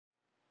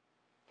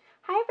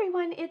Hi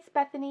everyone, it's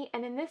Bethany,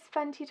 and in this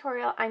fun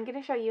tutorial I'm going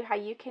to show you how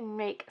you can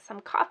make some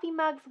coffee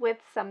mugs with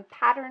some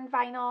pattern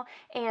vinyl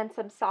and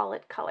some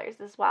solid colors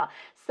as well.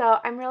 So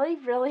I'm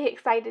really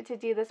excited to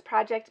do this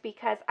project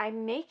because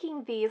I'm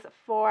making these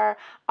for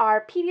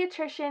our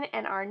pediatrician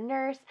and our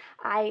nurse.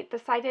 I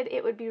decided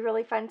it would be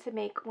really fun to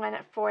make one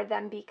for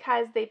them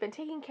because they've been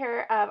taking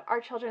care of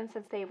our children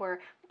since they were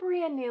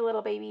brand new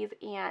little babies,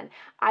 and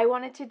I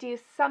wanted to do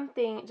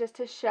something just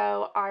to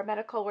show our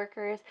medical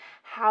workers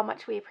how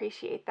much we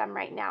appreciate them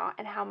right now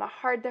and how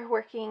hard they're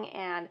working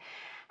and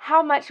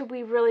how much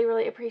we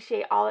really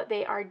appreciate all that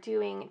they are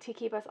doing to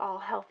keep us all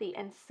healthy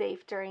and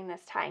safe during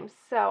this time.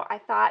 So I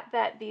thought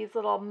that these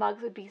little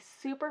mugs would be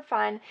super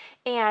fun,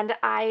 and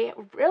I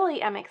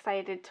really am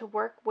excited to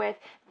work with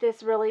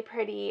this really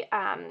pretty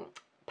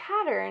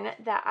pattern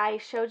that I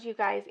showed you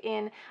guys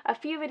in a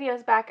few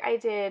videos back. I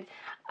did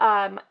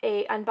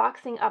a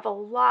unboxing of a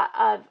lot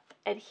of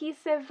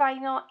adhesive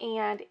vinyl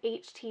and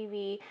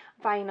HTV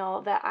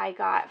vinyl that I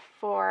got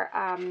for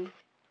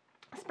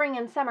spring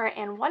and summer,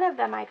 and one of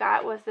them I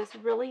got was this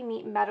really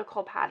neat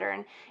medical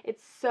pattern.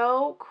 It's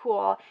so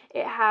cool.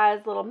 It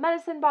has little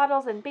medicine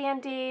bottles and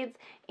band-aids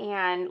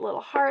and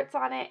little hearts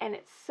on it, and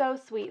it's so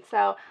sweet.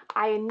 So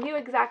I knew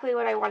exactly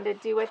what I wanted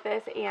to do with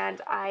this,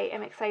 and I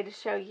am excited to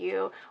show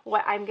you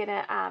what I'm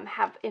gonna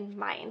have in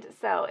mind.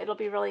 So it'll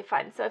be really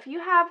fun. So if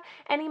you have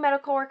any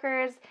medical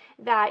workers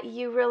that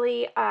you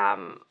really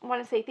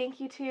want to say thank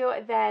you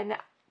to, then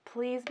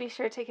please be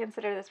sure to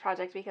consider this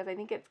project because I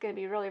think it's going to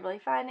be really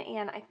fun,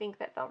 and I think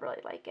that they'll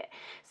really like it.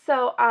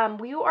 So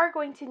we are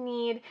going to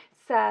need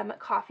some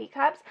coffee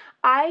cups.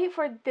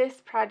 For this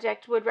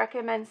project, would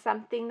recommend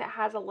something that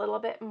has a little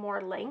bit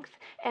more length,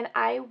 and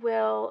I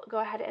will go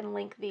ahead and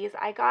link these.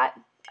 I got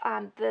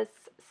this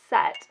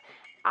set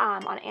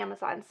on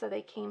Amazon, so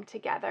they came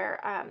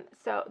together.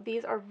 So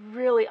these are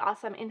really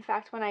awesome. In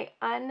fact, when I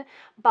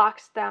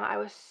unboxed them, I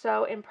was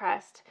so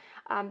impressed.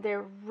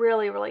 They're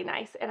really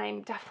nice, and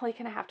I'm definitely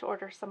gonna have to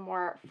order some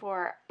more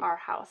for our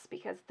house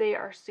because they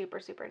are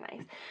super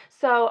nice.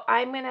 So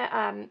I'm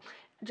gonna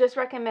just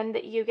recommend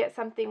that you get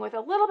something with a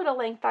little bit of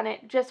length on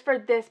it just for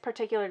this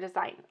particular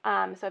design.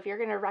 So if you're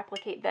going to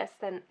replicate this,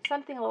 then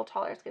something a little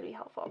taller is going to be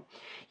helpful.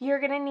 You're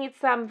going to need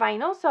some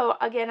vinyl. So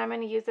again, I'm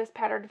going to use this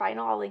patterned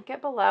vinyl. I'll link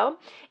it below.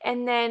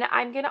 And then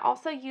I'm going to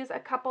also use a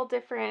couple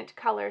different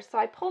colors. So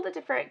I pulled a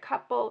different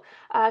couple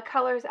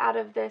colors out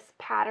of this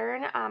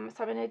pattern.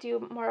 So I'm going to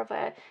do more of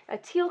a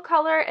teal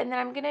color, and then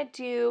I'm going to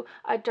do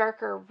a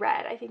darker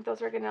red. I think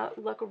those are going to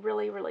look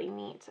really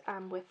neat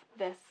with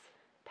this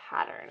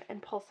pattern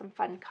and pull some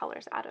fun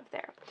colors out of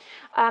there.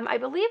 I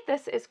believe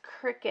this is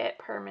Cricut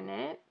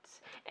permanent,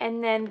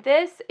 and then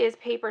this is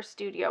Paper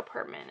Studio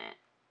permanent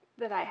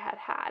that I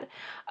had.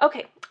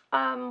 Okay,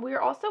 we're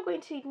also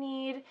going to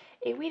need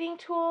a weeding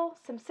tool,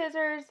 some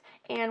scissors,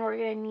 and we're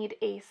going to need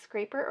a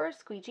scraper or a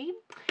squeegee,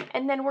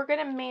 and then we're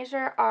going to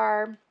measure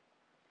our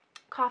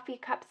coffee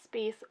cup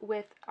space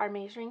with our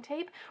measuring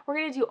tape. We're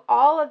going to do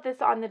all of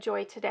this on the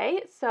Joy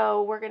today,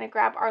 so we're going to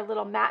grab our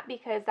little mat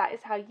because that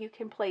is how you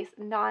can place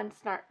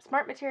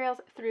non-smart materials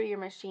through your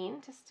machine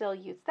to still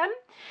use them.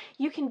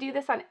 You can do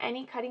this on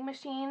any cutting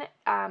machine,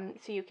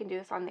 so you can do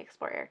this on the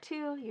Explorer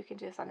 2, you can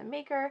do this on the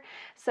Maker.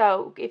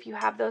 So if you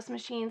have those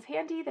machines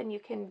handy, then you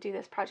can do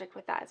this project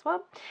with that as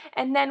well.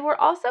 And then we're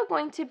also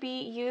going to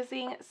be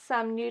using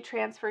some new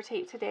transfer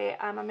tape today.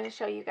 I'm going to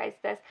show you guys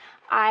this.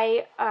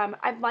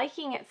 I'm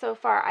liking it so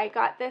far. I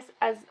got this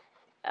as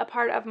a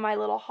part of my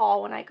little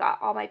haul when I got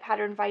all my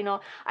pattern vinyl.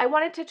 I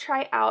wanted to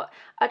try out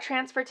a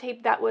transfer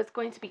tape that was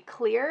going to be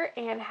clear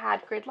and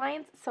had grid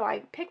lines, so I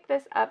picked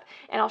this up,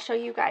 and I'll show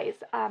you guys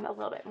a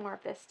little bit more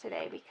of this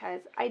today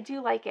because I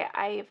do like it.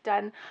 I've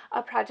done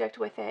a project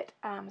with it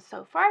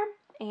so far,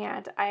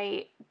 and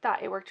I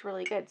thought it worked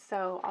really good,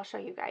 so I'll show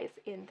you guys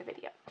in the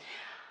video.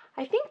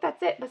 I think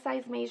that's it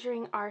besides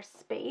measuring our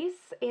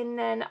space, and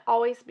then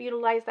always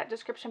utilize that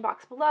description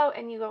box below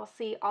and you will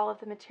see all of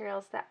the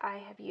materials that I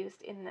have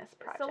used in this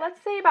project. So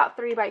let's say about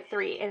 3 by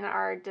 3 in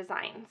our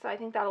design. So I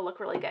think that'll look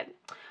really good.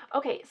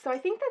 Okay, so I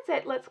think that's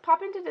it. Let's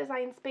pop into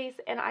design space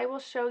and I will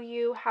show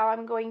you how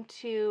I'm going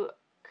to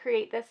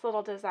create this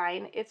little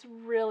design. It's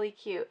really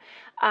cute.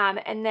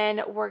 And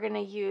then we're going to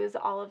use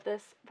all of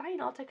this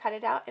vinyl to cut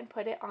it out and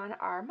put it on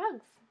our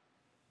mugs.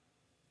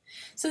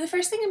 So the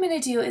first thing I'm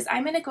going to do is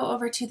I'm going to go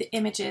over to the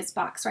images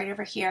box right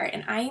over here,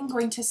 and I am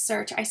going to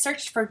search. I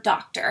searched for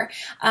doctor,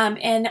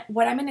 and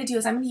what I'm going to do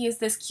is I'm going to use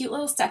this cute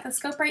little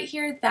stethoscope right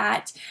here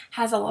that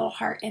has a little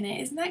heart in it.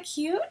 Isn't that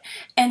cute?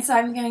 And so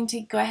I'm going to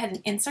go ahead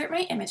and insert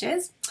my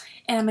images,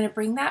 and I'm going to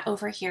bring that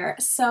over here.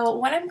 So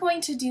what I'm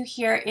going to do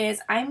here is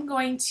I'm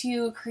going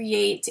to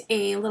create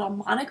a little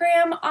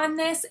monogram on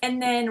this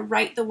and then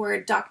write the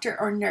word doctor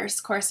or nurse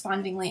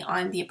correspondingly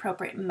on the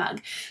appropriate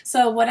mug.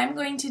 So what I'm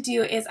going to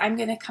do is I'm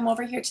going to come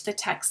over here to the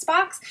text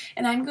box,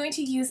 and I'm going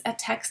to use a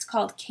text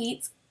called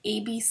Kate's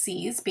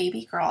ABC's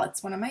Baby Girl.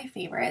 It's one of my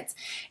favorites,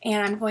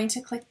 and I'm going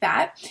to click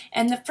that.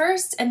 And the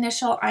first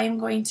initial I'm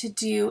going to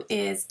do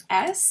is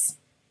S,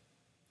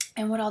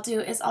 and what I'll do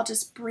is I'll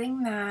just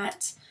bring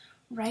that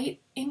right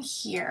in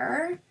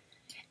here,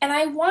 And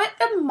I want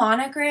the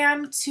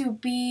monogram to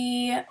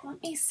be,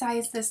 let me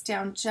size this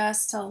down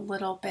just a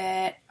little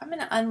bit. I'm going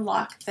to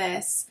unlock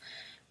this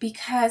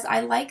because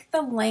I like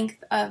the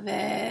length of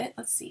it.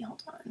 Let's see,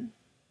 hold on.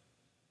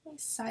 Let me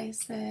size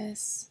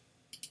this.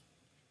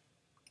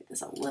 Get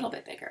this a little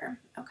bit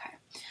bigger. Okay.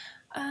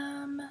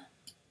 I'm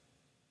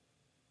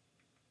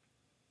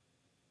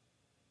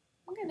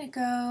going to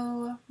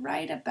go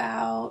right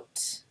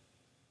about,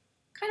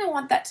 kind of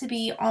want that to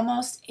be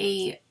almost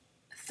a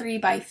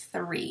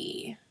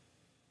 3x3.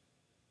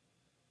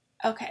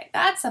 Okay,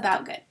 that's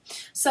about good.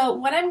 So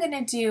what I'm going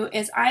to do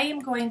is I am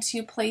going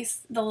to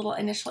place the little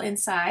initial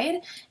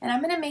inside, and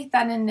I'm going to make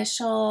that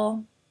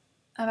initial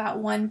about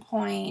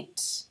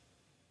 1.3.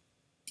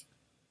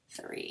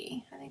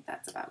 I think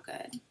that's about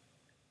good.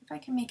 If I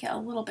can make it a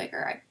little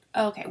bigger,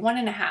 okay,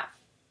 1.5.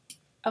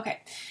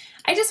 Okay,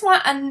 I just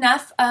want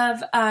enough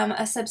of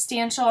a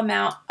substantial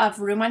amount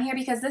of room on here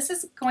because this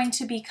is going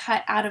to be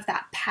cut out of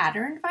that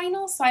pattern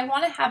vinyl. So I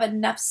want to have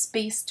enough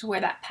space to where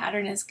that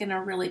pattern is going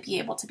to really be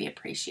able to be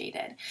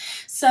appreciated.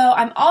 So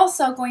I'm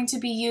also going to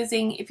be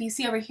using, if you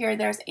see over here,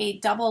 there's a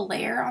double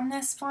layer on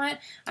this font.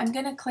 I'm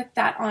going to click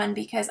that on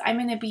because I'm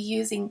going to be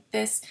using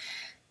this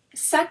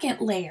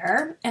second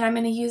layer and I'm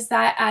going to use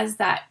that as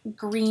that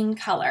green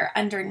color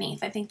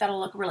underneath. I think that'll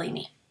look really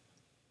neat.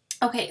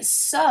 Okay,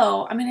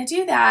 so I'm going to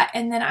do that,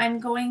 and then I'm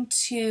going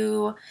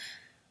to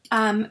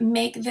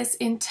make this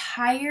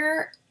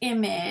entire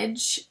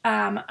image,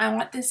 I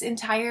want this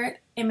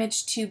entire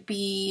image to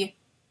be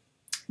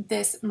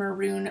this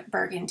maroon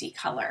burgundy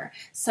color.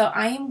 So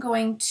I am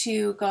going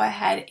to go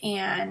ahead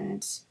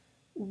and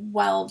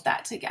weld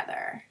that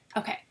together.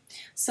 Okay,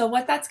 so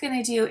what that's going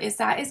to do is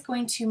that is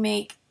going to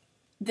make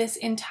this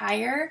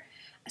entire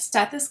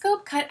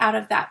stethoscope cut out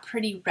of that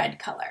pretty red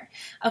color.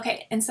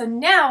 Okay, and so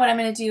now what I'm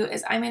going to do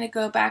is I'm going to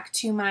go back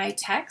to my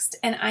text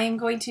and I am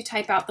going to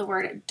type out the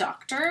word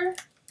doctor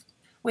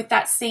with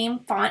that same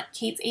font,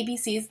 Kate's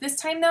ABCs. This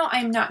time though,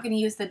 I'm not going to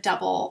use the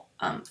double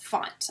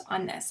font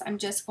on this. I'm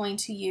just going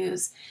to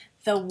use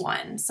the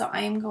one. So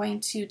I am going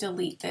to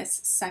delete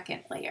this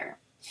second layer.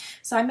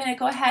 So I'm going to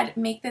go ahead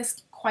and make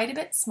this quite a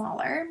bit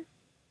smaller.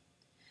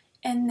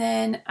 And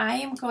then I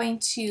am going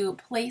to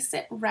place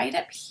it right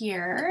up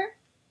here.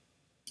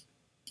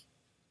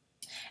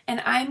 And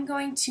I'm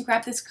going to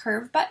grab this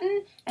curve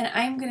button and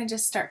I'm going to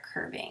just start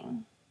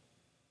curving.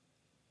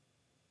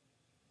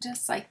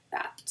 Just like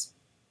that.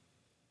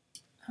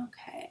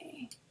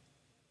 Okay.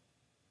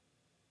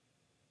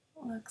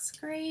 Looks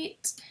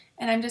great.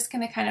 And I'm just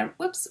going to kind of,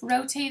 whoops,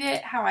 rotate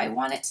it how I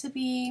want it to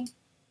be.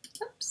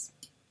 Oops.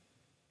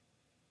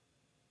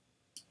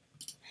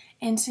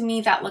 And to me,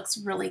 that looks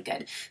really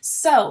good.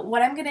 So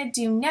what I'm going to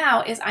do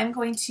now is I'm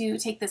going to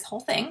take this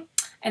whole thing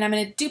and I'm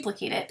going to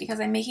duplicate it because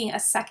I'm making a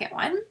second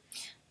one.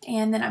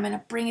 And then I'm going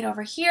to bring it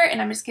over here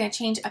and I'm just going to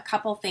change a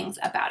couple things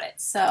about it.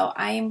 So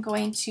I am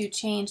going to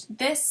change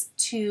this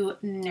to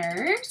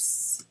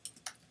nurse.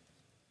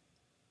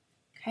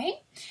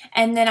 Okay.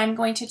 And then I'm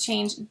going to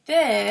change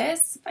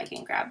this, if I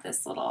can grab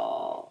this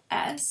little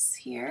S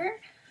here,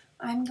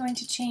 I'm going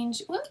to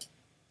change, whoop,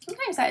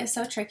 sometimes that is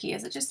so tricky.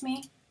 Is it just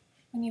me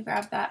when you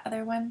grab that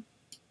other one?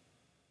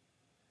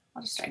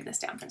 I'll just drag this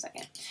down for a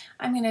second.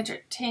 I'm going to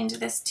change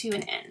this to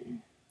an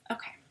N.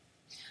 Okay.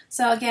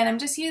 So again, I'm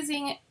just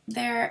using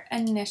their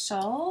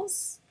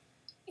initials,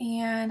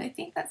 and I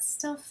think that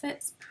still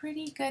fits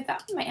pretty good.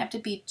 That one might have to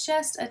be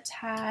just a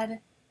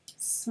tad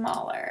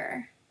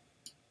smaller.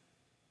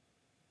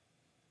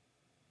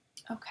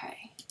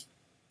 Okay.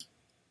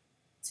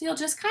 So you'll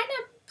just kind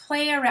of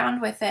play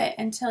around with it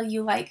until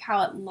you like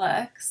how it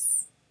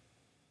looks.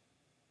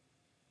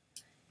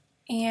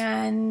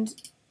 And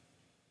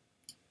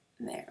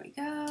there we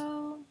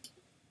go.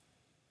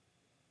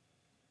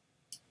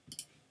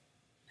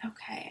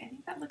 Okay, I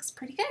think that looks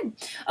pretty good.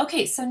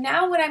 Okay, so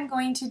now what I'm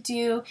going to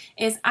do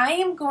is I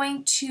am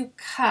going to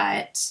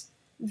cut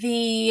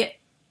the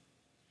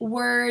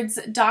words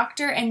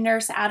doctor and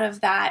nurse out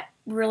of that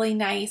really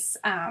nice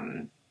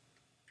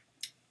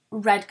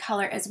red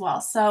color as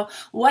well. So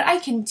what I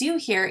can do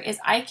here is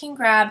I can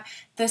grab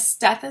the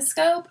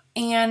stethoscope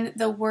and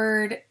the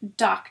word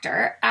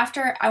doctor.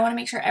 After, I want to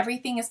make sure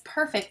everything is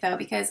perfect though,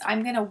 because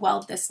I'm going to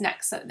weld this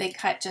next so they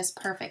cut just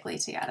perfectly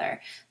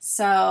together.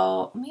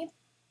 So let me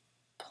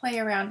play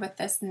around with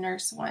this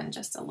nurse one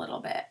just a little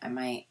bit. I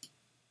might,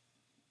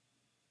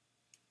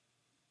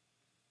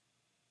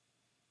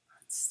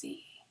 let's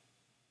see.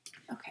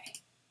 Okay.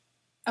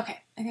 Okay,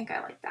 I think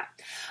I like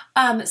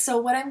that. So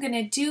what I'm going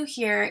to do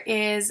here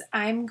is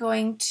I'm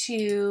going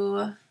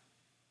to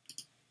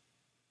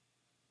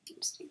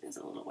just make this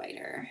a little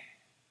whiter.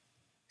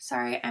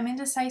 Sorry, I'm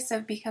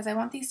indecisive because I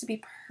want these to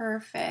be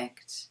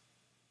perfect.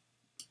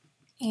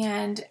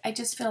 And I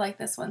just feel like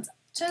this one's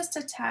just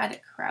a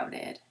tad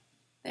crowded.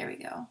 There we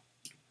go.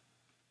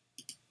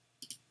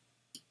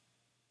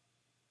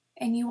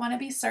 And you want to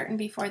be certain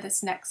before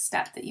this next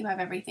step that you have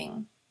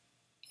everything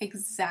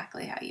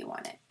exactly how you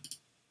want it.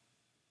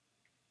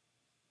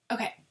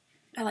 Okay,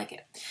 I like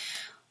it.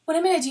 What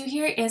I'm going to do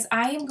here is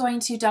I am going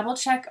to double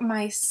check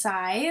my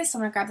size. So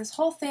I'm going to grab this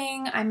whole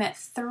thing. I'm at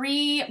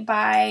 3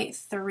 by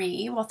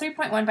 3. Well,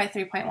 3.1 by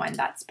 3.1.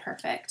 That's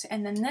perfect.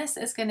 And then this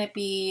is going to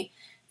be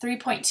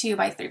 3.2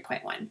 by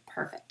 3.1.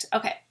 Perfect.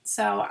 Okay,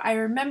 so I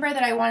remember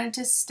that I wanted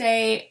to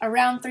stay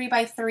around 3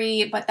 by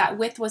 3, but that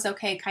width was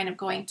okay, kind of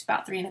going to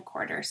about 3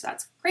 1/4. So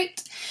that's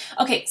great.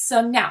 Okay, so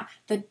now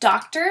the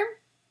doctor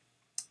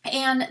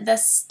and the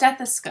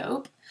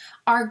stethoscope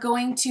are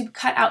going to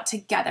cut out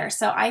together.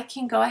 So I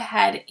can go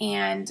ahead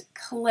and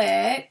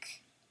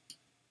click,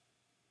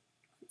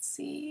 let's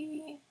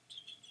see,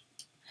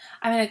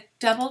 I'm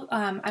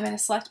going to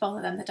select both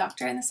of them, the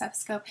doctor and the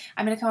stethoscope.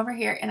 I'm going to come over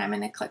here and I'm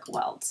going to click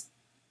weld.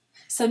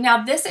 So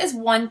now this is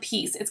one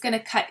piece. It's going to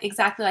cut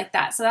exactly like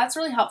that. So that's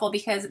really helpful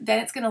because then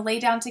it's going to lay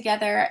down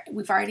together.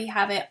 We've already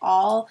have it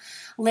all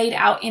laid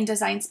out in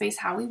Design Space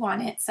how we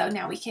want it. So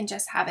now we can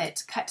just have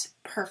it cut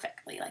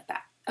perfectly like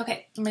that.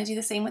 Okay, I'm going to do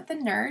the same with the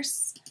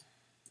nurse.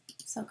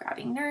 So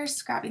grabbing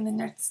nurse, grabbing the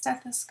nurse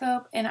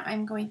stethoscope, and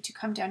I'm going to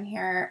come down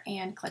here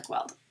and click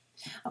weld.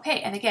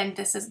 Okay, and again,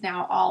 this is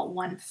now all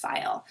one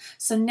file.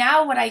 So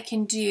now what I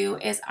can do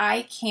is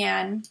I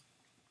can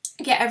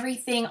get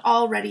everything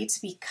all ready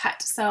to be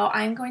cut. So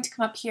I'm going to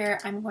come up here,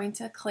 I'm going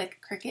to click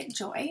Cricut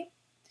Joy,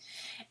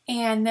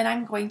 and then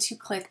I'm going to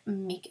click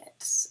Make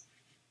It.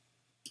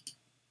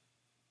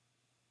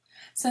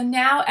 So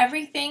now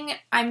everything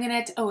I'm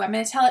going to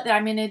tell it that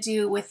I'm going to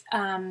do with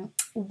on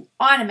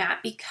a mat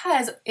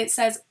because it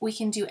says we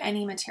can do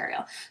any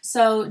material.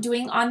 So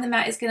doing on the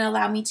mat is going to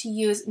allow me to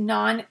use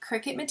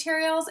non-Cricut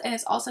materials, and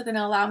it's also going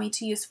to allow me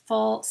to use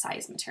full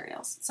size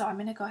materials. So I'm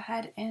going to go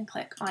ahead and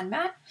click on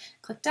mat,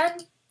 click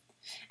done,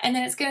 and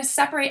then it's going to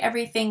separate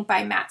everything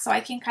by mat. So I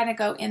can kind of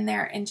go in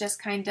there and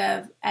just kind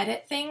of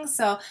edit things.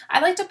 So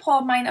I like to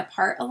pull mine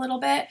apart a little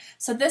bit.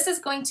 So this is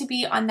going to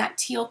be on that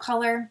teal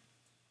color,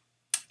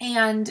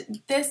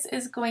 and this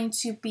is going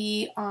to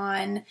be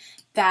on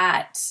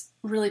that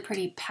really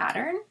pretty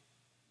pattern.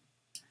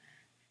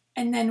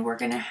 And then we're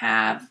going to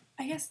have,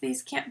 I guess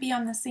these can't be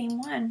on the same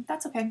one.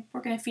 That's okay.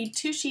 We're going to feed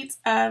 2 sheets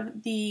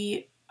of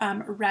the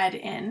red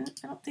in.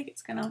 I don't think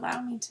it's going to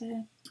allow me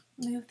to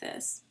move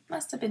this.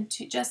 Must have been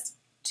just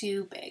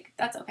too big.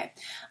 That's okay.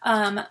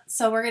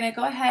 So we're going to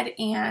go ahead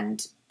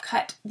and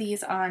cut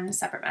these on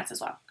separate mats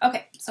as well.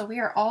 Okay, so we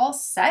are all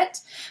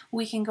set.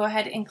 We can go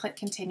ahead and click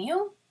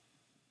continue.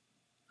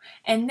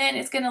 And then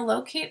it's going to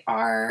locate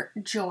our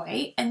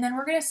joy, and then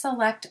we're going to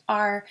select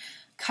our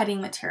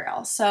cutting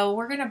material. So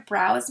we're going to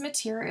browse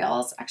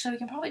materials. Actually, we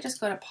can probably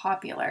just go to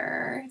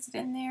popular. Is it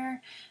in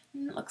there?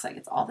 It looks like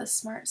it's all this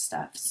smart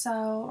stuff.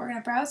 So we're going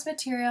to browse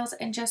materials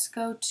and just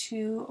go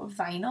to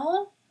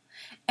vinyl.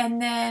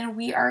 And then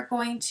we are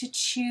going to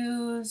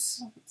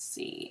choose, let's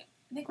see,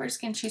 I think we're just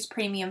going to choose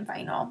premium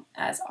vinyl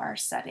as our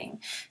setting.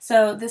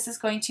 So this is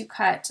going to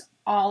cut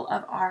all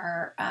of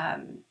our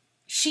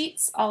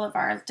sheets, all of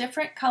our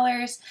different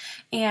colors,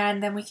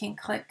 and then we can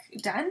click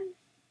done.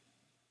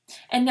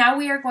 And now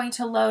we are going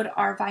to load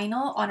our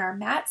vinyl on our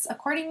mats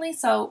accordingly.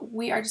 So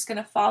we are just going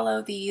to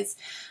follow these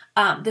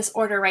this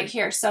order right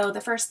here. So the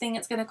first thing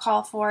it's going to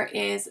call for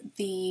is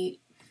the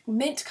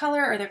mint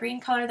color or the green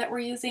color that we're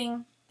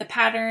using, the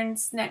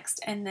patterns next,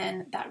 and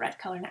then that red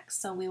color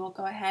next. So we will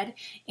go ahead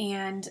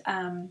and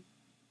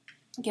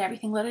get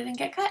everything loaded and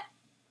get cut.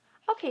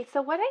 Okay,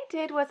 so what I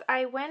did was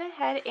I went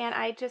ahead and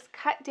I just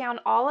cut down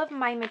all of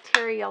my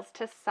materials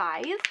to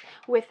size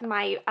with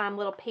my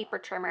little paper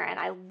trimmer, and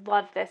I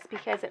love this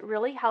because it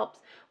really helps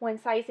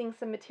when sizing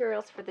some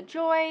materials for the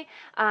joy,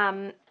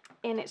 and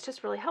it's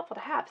just really helpful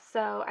to have.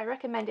 So I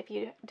recommend if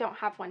you don't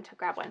have one to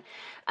grab one.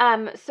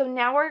 So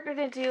now what we're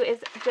going to do is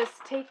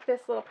just take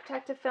this little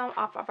protective film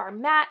off of our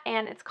mat,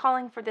 and it's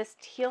calling for this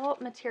teal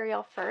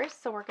material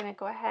first. So we're going to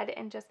go ahead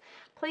and just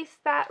place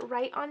that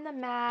right on the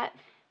mat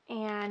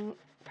and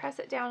press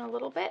it down a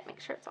little bit, make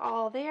sure it's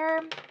all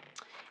there.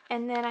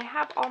 And then I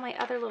have all my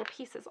other little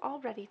pieces all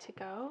ready to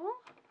go.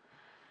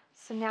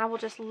 So now we'll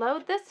just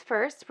load this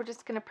first. We're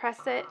just going to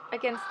press it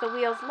against the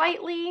wheels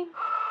lightly.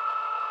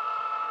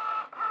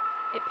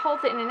 It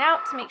pulls it in and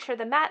out to make sure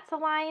the mat's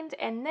aligned,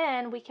 and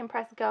then we can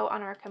press go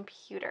on our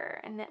computer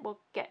and it will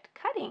get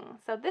cutting.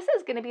 So this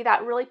is going to be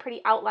that really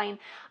pretty outline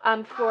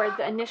for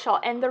the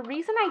initial. And the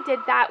reason I did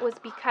that was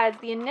because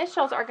the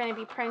initials are going to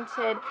be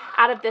printed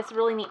out of this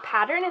really neat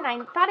pattern, and I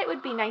thought it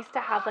would be nice to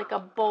have like a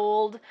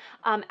bold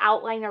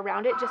outline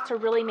around it just to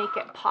really make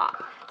it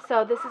pop.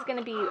 So this is going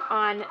to be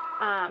on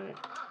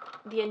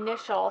the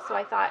initial, so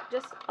I thought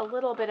just a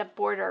little bit of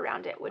border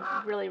around it would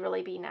really,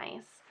 really be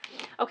nice.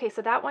 Okay,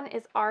 so that one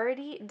is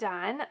already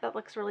done. That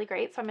looks really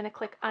great. So I'm going to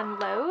click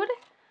unload.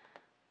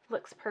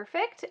 Looks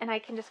perfect. And I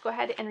can just go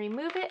ahead and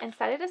remove it and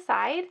set it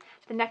aside.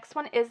 The next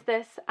one is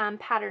this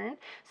pattern.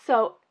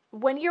 So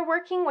when you're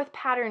working with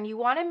pattern, you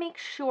want to make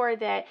sure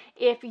that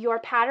if your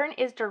pattern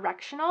is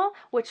directional,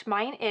 which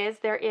mine is,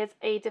 there is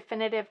a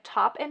definitive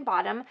top and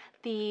bottom.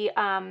 the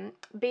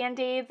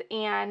Band-Aids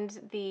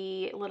and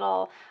the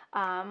little,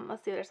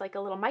 let's see, there's like a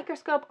little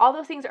microscope. All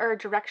those things are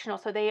directional,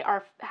 so they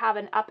have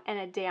an up and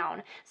a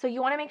down. So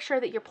you want to make sure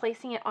that you're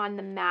placing it on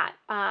the mat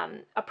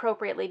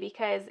appropriately,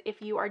 because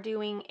if you are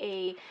doing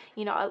a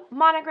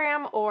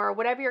monogram or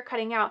whatever you're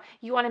cutting out,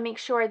 you want to make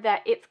sure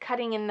that it's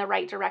cutting in the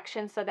right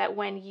direction so that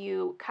when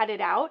you cut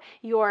it out,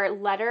 your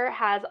letter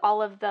has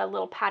all of the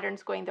little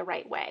patterns going the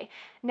right way.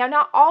 Now,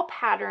 not all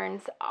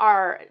patterns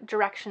are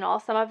directional.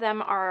 Some of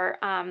them are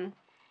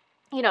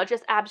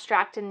just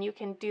abstract, and you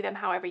can do them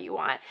however you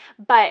want.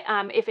 But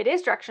if it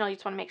is directional, you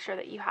just want to make sure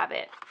that you have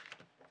it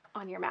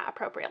on your mat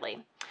appropriately.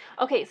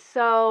 Okay,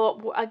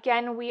 so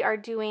again, we are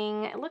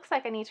doing, it looks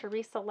like I need to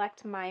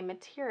reselect my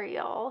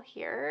material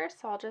here.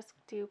 So I'll just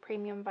do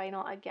premium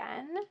vinyl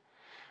again.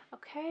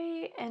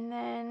 Okay, and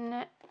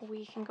then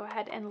we can go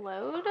ahead and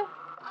load,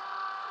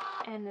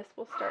 and this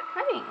will start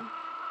cutting.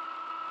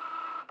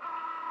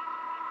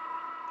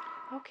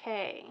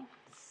 Okay,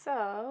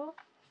 so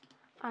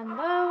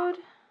unload.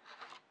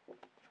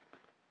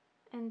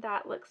 And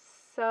that looks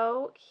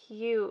so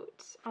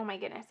cute. Oh my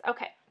goodness.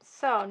 Okay,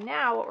 so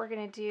now what we're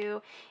going to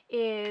do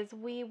is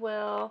we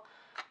will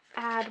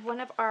add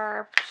one of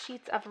our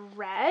sheets of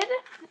red.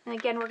 And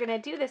again, we're going to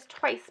do this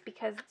twice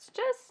because it's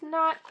just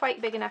not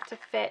quite big enough to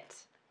fit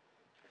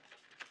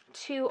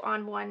 2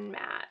 on one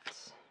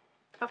mat.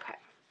 Okay.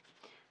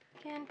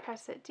 Again,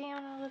 press it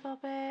down a little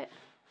bit.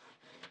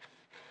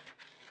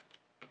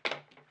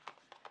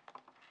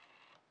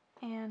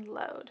 And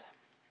load.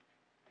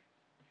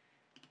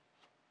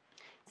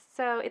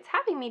 So it's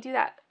having me do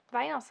that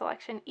vinyl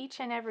selection each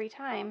and every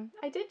time.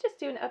 I did just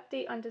do an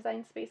update on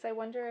Design Space. I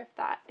wonder if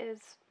that is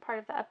part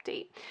of the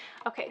update.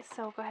 Okay,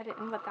 so go ahead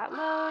and let that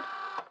load.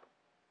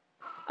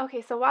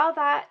 Okay, so while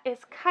that is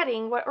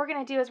cutting, what we're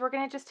going to do is we're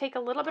going to just take a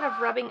little bit of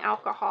rubbing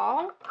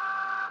alcohol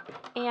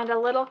and a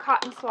little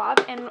cotton swab.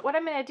 And what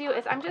I'm going to do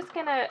is I'm just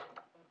going to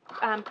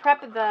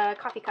prep the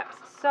coffee cups.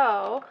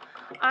 So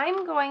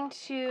I'm going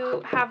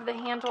to have the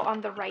handle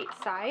on the right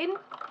side.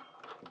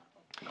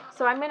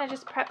 So I'm going to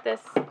just prep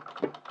this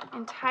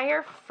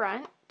entire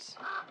front, just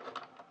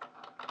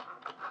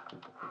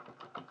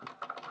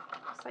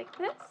like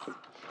this.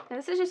 And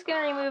this is just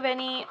going to remove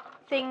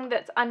anything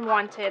that's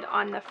unwanted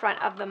on the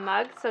front of the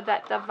mug so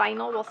that the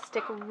vinyl will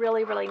stick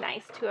really, really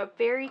nice to a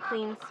very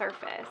clean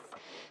surface.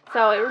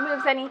 So it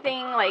removes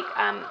anything like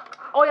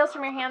oils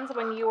from your hands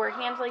when you were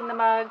handling the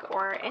mug,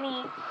 or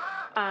any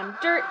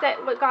dirt that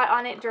got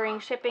on it during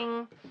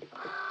shipping,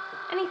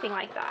 anything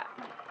like that.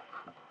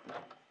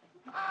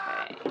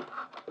 Okay.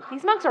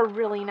 These mugs are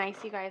really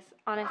nice, you guys,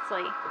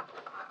 honestly.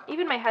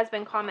 Even my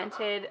husband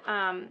commented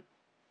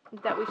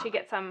that we should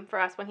get some for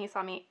us when he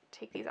saw me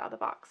take these out of the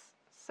box.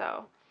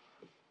 So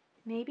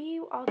maybe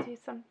I'll do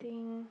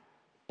something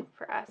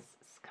for us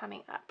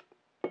coming up.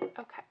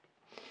 Okay.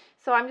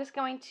 So I'm just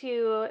going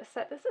to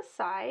set this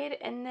aside,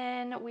 and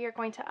then we are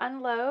going to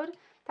unload.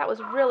 That was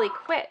really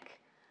quick.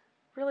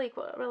 Really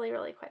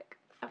quick.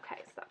 Okay,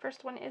 so that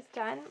first one is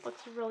done.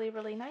 Looks really,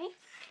 really nice.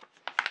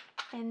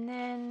 And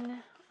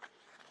then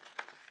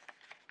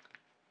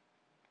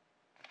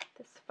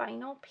this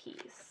final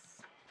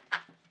piece.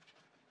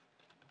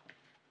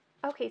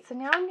 Okay, so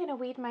now I'm going to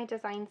weed my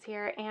designs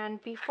here,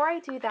 and before I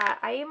do that,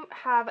 I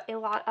have a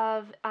lot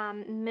of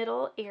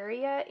middle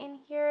area in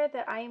here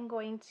that I am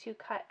going to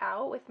cut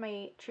out with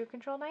my True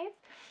Control knife,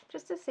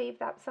 just to save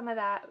that some of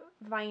that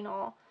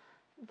vinyl.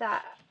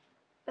 That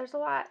there's a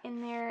lot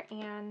in there,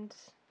 and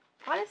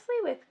honestly,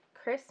 with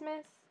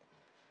Christmas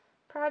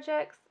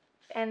projects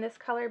and this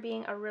color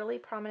being a really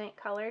prominent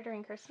color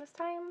during Christmas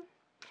time,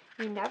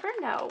 you never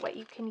know what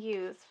you can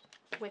use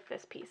with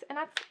this piece, and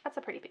that's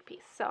a pretty big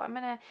piece, so I'm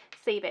gonna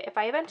save it. If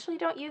I eventually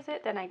don't use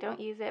it, then I don't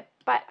use it,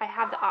 but I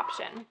have the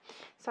option.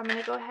 So I'm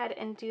gonna go ahead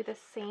and do the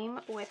same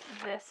with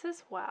this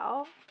as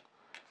well,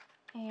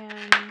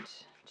 and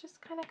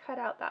just kind of cut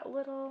out that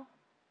little,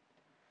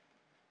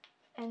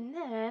 and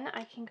then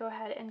I can go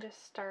ahead and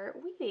just start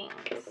weeding.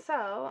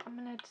 So I'm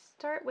gonna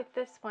start with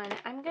this one.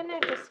 I'm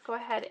gonna just go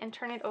ahead and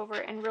turn it over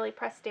and really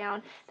press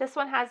down. This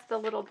one has the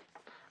little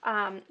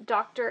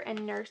doctor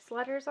and nurse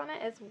letters on it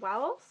as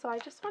well, so I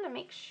just want to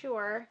make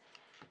sure,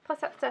 plus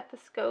that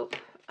stethoscope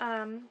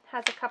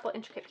has a couple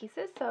intricate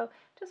pieces, so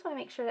just want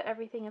to make sure that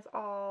everything is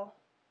all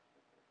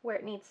where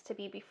it needs to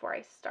be before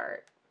I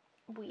start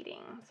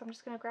weeding. So I'm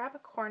just going to grab a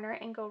corner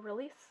and go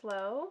really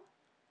slow.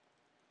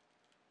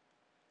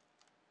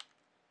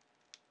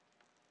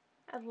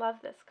 I love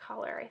this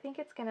color. I think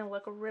it's going to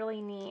look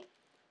really neat,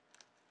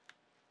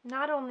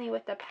 not only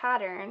with the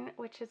pattern,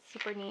 which is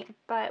super neat,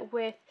 but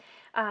with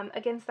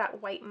against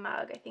that white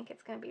mug. I think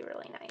it's going to be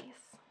really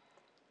nice.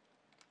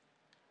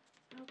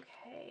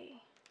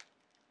 Okay,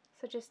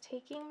 so just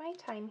taking my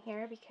time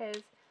here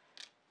because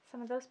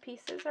some of those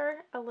pieces are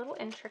a little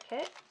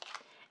intricate.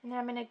 And then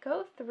I'm going to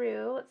go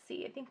through, let's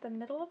see, I think the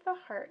middle of the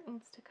heart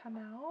needs to come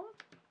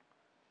out.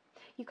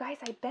 You guys,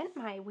 I bent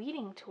my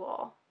weeding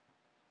tool,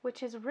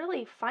 which is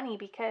really funny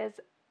because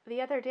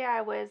the other day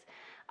I was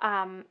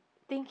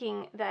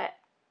thinking that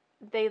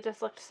they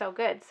just looked so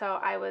good, so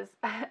I was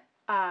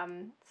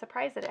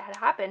surprised that it had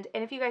happened.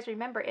 And if you guys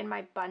remember, in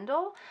my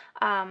bundle,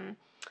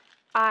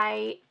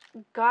 I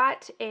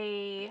got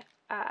in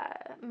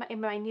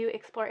my new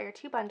Explore Air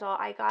 2 bundle,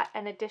 I got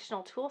an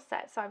additional tool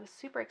set. So I was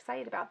super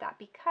excited about that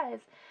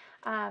because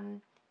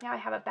now I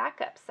have a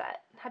backup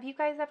set. Have you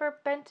guys ever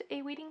bent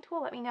a weeding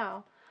tool? Let me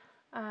know.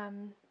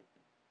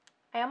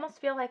 I almost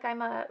feel like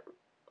am I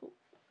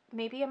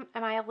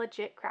a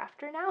legit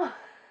crafter now?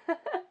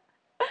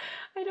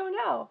 I don't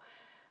know.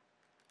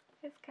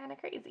 It's kind of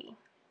crazy.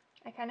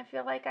 I kind of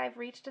feel like I've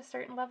reached a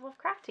certain level of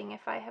crafting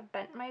if I have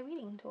bent my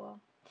weeding tool.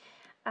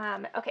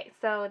 Okay,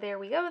 so there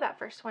we go. That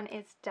first one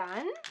is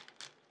done.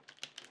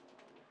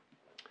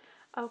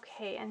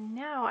 Okay, and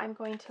now I'm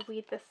going to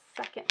weed the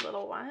second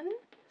little one.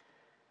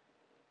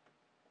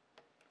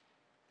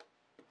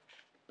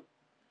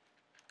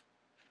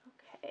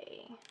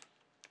 Okay.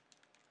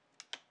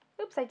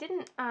 Oops, I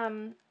didn't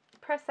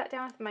press that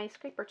down with my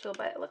scraper tool,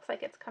 but it looks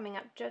like it's coming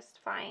up just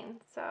fine.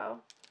 So,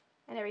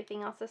 and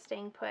everything else is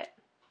staying put.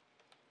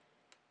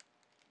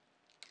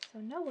 So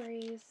no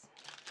worries.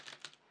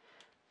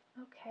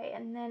 Okay,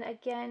 and then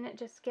again,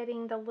 just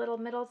getting the little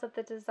middles of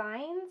the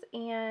designs,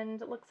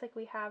 and it looks like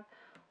we have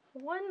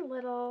one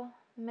little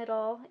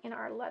middle in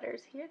our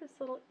letters here, this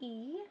little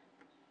E.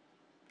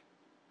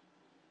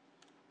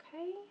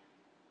 Okay.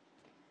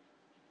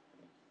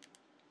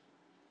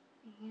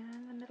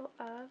 And the middle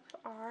of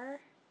our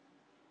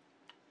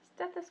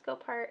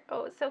stethoscope part.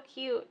 Oh, it's so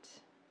cute.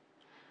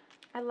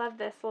 I love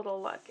this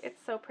little look. It's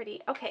so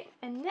pretty. Okay,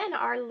 and then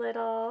our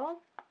little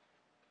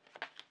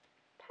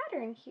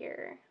pattern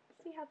here.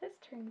 Let's see how this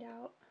turned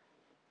out.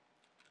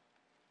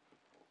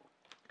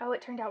 Oh,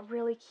 it turned out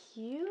really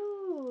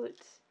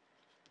cute.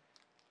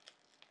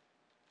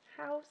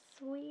 How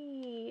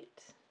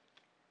sweet.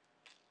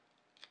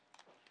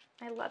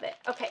 I love it.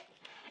 Okay,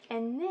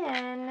 and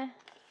then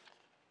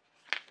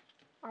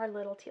our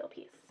little teal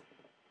piece.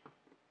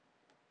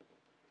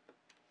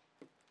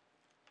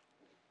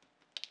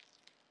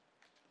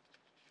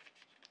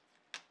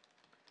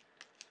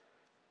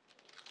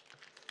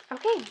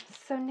 Okay,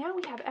 so now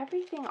we have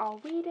everything all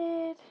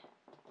weeded.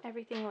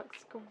 Everything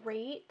looks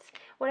great.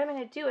 What I'm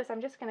going to do is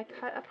I'm just going to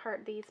cut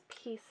apart these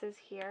pieces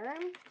here.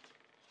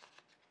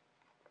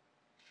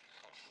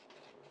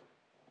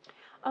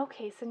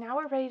 Okay, so now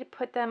we're ready to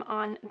put them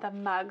on the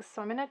mugs.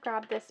 So I'm going to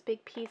grab this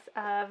big piece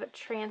of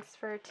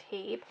transfer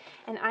tape,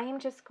 and I am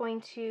just going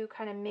to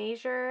kind of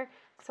measure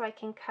so I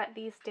can cut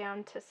these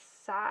down to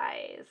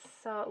size.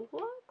 So it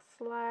looks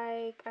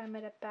like I'm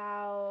at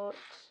about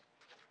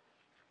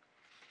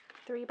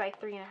 3 by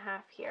 3.5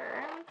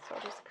 here. So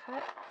I'll just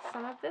cut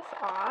some of this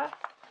off.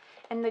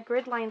 And the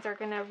grid lines are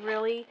going to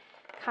really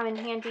come in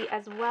handy,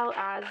 as well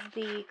as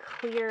the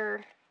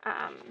clear,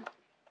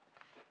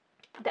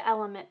 the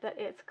element that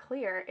is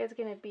clear is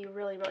going to be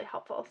really, really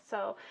helpful.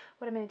 So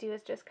what I'm going to do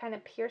is just kind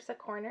of pierce a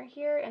corner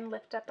here and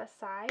lift up a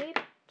side,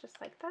 just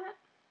like that.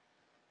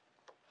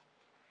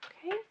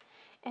 Okay,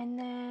 and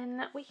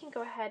then we can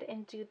go ahead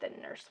and do the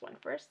nurse one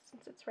first,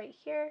 since it's right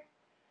here.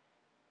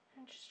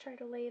 And just try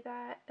to lay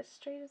that as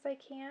straight as I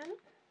can.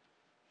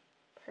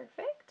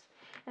 Perfect.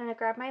 And I'm going to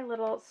grab my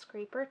little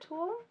scraper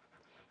tool,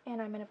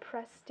 and I'm going to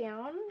press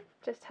down,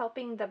 just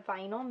helping the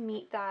vinyl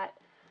meet that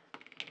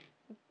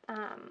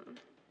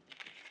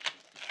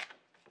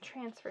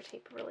transfer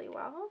tape really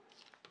well.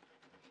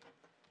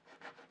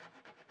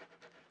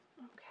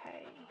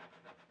 Okay.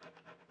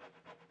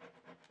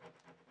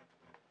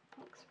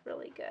 Looks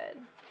really good.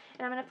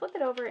 And I'm going to flip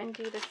it over and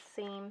do the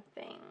same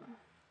thing.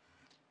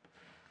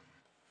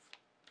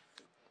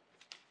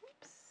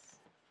 Oops.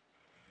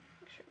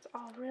 Make sure it's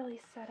all really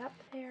set up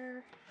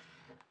there.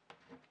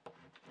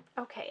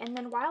 Okay, and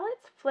then while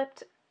it's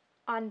flipped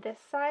on this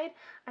side,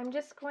 I'm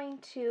just going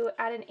to,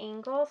 at an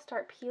angle,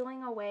 start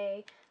peeling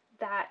away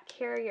that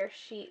carrier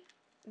sheet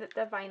that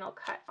the vinyl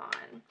cut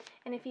on.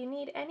 And if you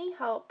need any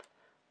help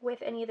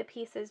with any of the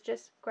pieces,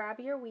 just grab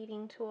your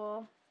weeding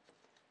tool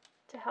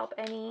to help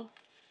any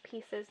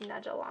pieces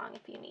nudge along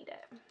if you need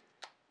it.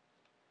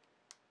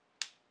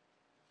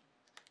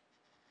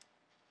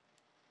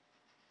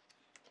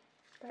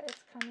 But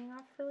it's coming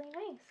off really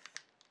nice.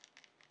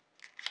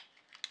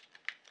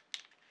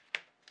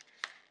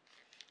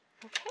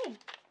 Okay,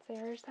 so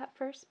there's that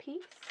first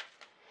piece.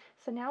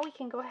 So now we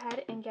can go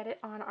ahead and get it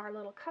on our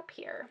little cup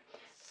here.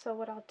 So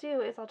what I'll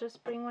do is I'll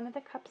just bring one of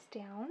the cups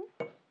down.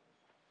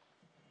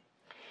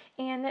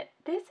 And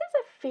this is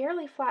a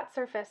fairly flat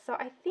surface, so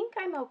I think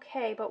I'm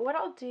okay. But what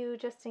I'll do,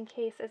 just in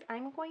case, is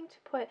I'm going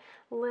to put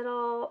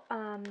little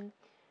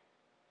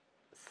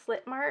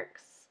slit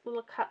marks,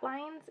 little cut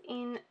lines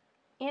in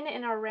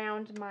and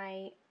around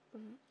my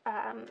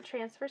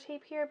transfer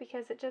tape here,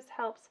 because it just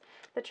helps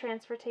the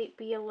transfer tape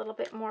be a little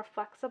bit more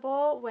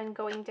flexible when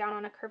going down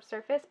on a curved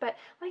surface. But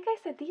like I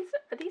said, these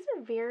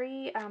are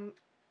very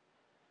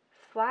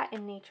flat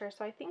in nature,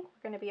 so I think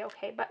we're going to be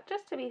okay. But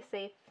just to be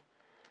safe,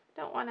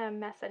 don't want to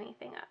mess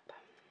anything up.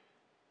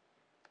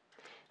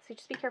 So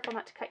just be careful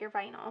not to cut your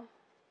vinyl.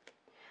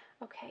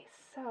 Okay,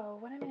 so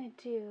what I'm going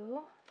to do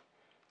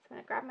is I'm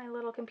going to grab my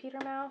little computer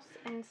mouse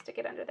and stick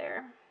it under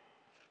there.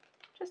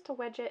 just to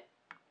wedge it.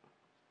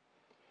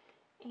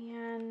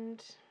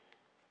 And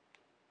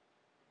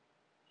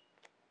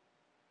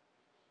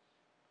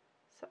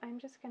so I'm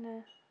just going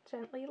to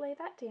gently lay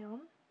that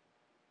down.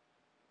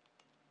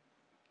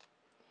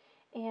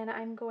 And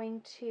I'm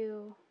going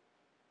to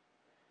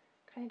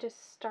kind of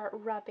just start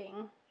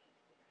rubbing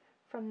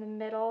from the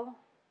middle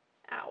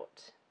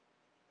out.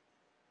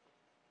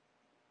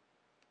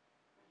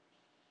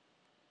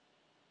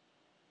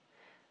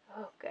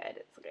 Oh, good.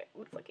 It's good.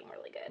 It's looking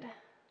really good.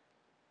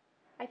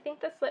 I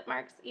think the slip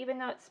marks, even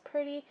though it's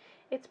pretty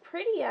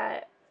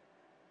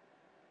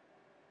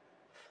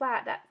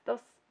flat, that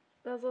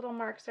those little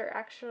marks are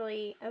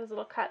actually, those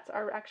little cuts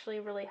are actually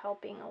really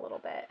helping a little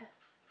bit.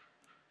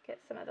 Get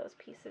some of those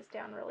pieces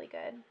down really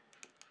good.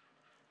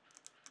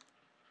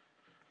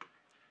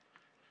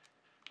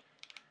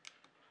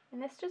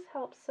 And this just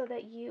helps so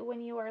that you,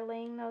 when you are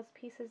laying those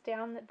pieces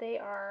down, that they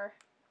are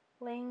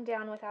laying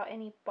down without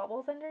any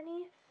bubbles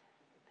underneath.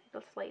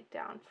 It's laid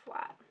down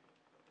flat.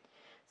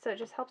 So it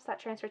just helps that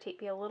transfer tape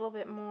be a little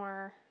bit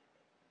more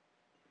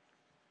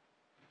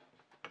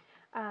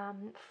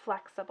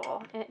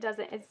flexible, and it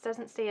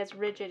doesn't stay as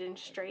rigid and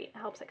straight. It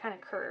helps it kind of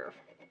curve.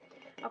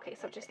 Okay,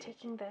 so just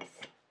taking this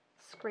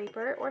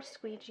scraper or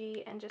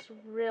squeegee and just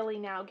really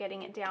now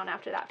getting it down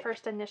after that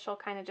first initial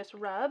kind of just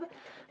rub.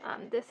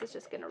 This is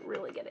just going to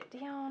really get it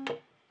down.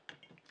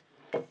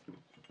 It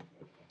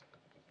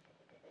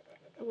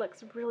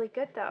looks really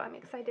good though. I'm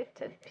excited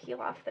to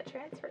peel off the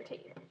transfer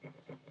tape.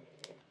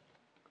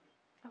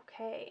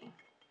 Okay.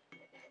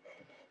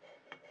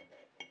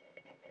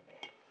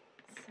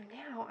 So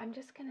now I'm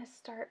just going to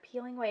start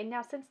peeling away.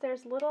 Now since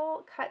there's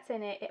little cuts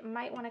in it, it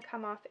might want to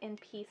come off in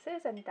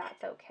pieces, and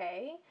that's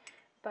okay.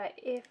 But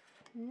if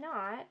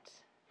not,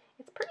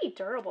 it's pretty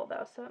durable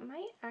though, so it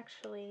might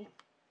actually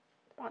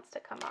wants to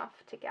come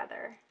off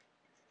together.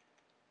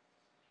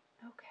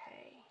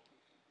 Okay.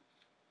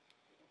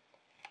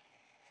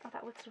 Oh,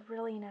 that looks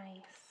really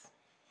nice.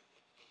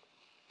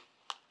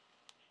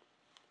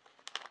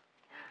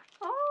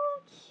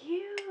 Oh,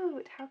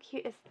 cute. How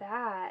cute is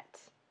that?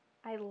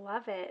 I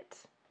love it.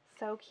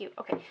 So cute.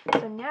 Okay,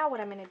 so now what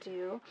I'm going to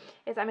do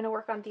is I'm going to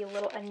work on the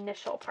little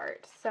initial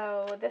part.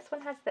 So this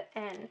one has the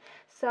N.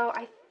 So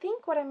I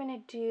think what I'm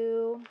going to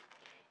do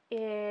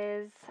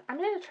is I'm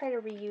going to try to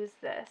reuse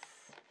this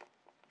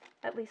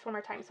at least one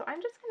more time. So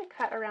I'm just going to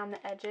cut around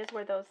the edges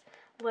where those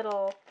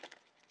little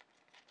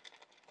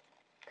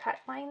cut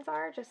lines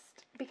are, just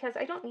because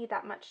I don't need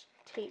that much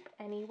tape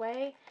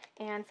anyway,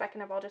 and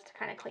second of all, just to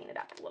kind of clean it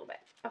up a little bit.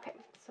 Okay,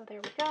 so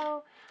there we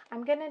go.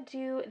 I'm going to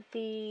do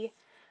the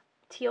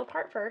teal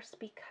part first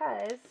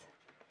because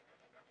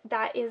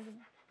that is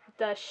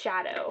the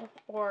shadow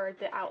or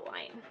the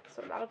outline.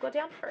 So that'll go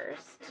down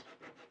first.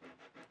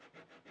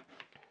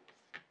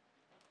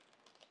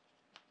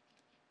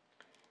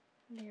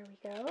 There we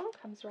go,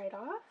 comes right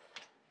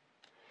off.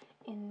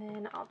 And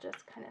then I'll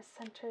just kind of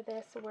center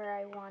this where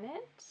I want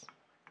it.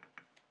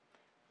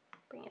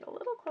 Bring it a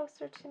little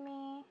closer to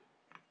me.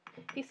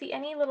 If you see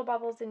any little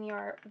bubbles in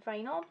your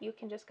vinyl, you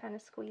can just kind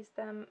of squeeze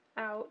them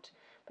out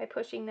by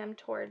pushing them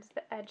towards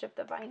the edge of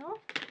the vinyl.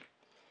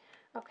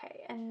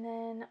 Okay, and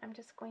then I'm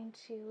just going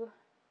to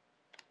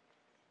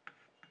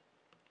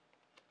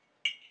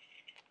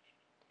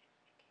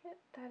get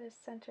that as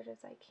centered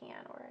as I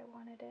can where I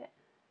wanted it.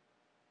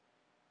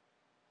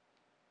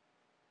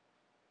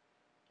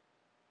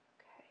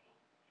 Okay,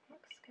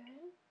 looks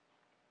good.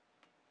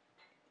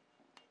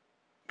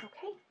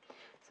 Okay,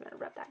 so I'm going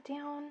to rub that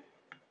down.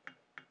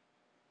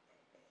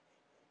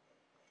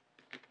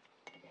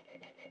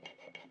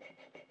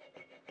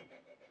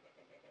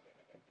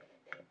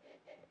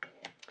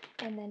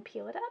 And then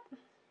peel it up.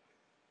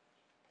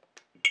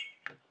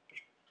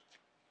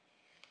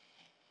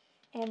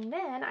 And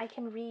then I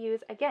can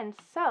reuse again.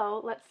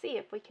 So let's see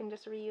if we can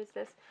just reuse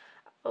this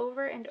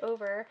over and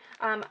over.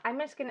 I'm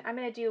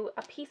gonna do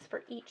a piece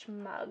for each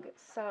mug.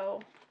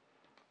 So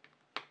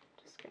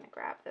just gonna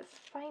grab this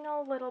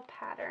final little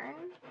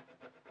pattern,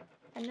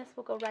 and this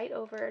will go right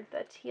over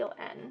the teal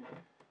N.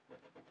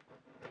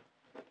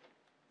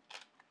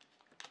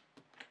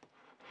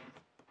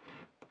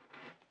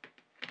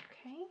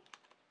 Okay.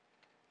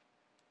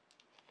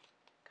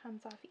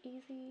 Comes off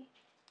easy.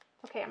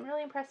 Okay, I'm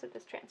really impressed with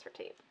this transfer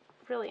tape.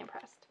 Really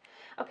impressed.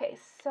 Okay,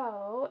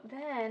 so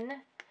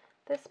then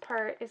this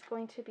part is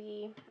going to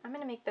be, I'm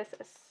going to make this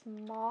as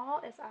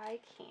small as I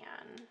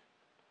can,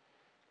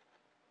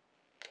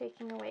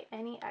 taking away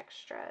any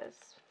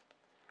extras.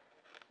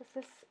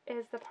 This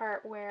is the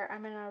part where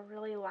I'm going to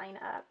really line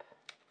up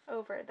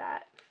over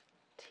that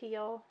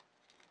teal.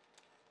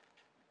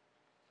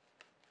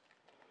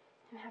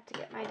 I have to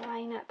get my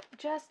line up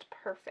just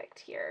perfect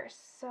here.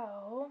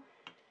 So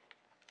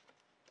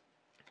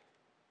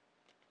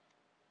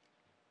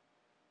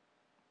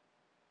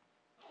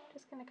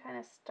just going to kind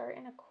of start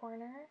in a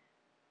corner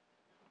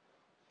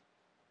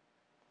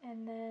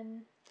and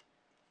then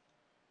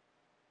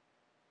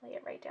lay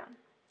it right down,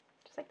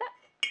 just like that.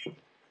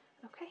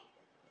 Okay.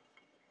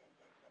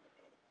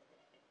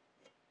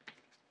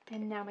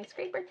 And now my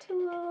scraper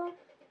tool.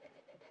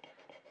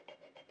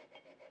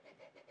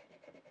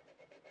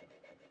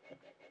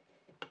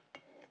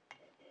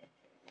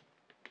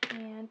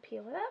 and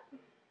peel it up.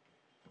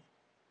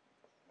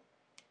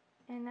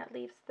 And that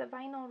leaves the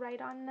vinyl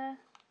right on the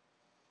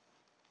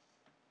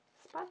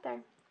spot there.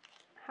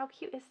 How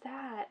cute is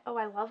that? Oh,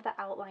 I love the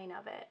outline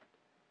of it.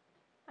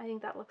 I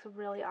think that looks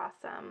really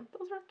awesome.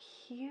 Those are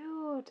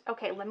cute.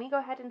 Okay, let me go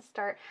ahead and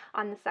start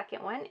on the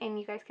second one, and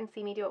you guys can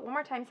see me do it one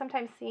more time.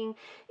 Sometimes seeing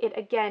it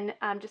again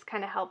just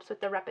kind of helps with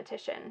the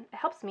repetition. It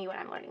helps me when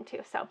I'm learning too.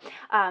 So,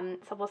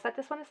 so we'll set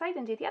this one aside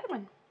and do the other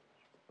one.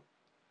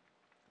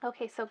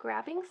 Okay, so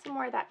grabbing some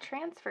more of that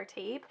transfer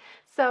tape.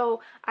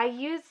 So I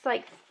used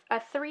like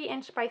a 3"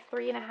 by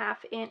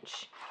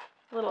 3.5"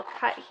 little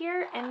cut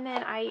here, and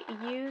then I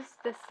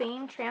used the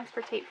same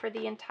transfer tape for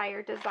the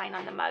entire design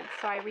on the mug,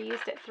 so I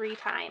reused it 3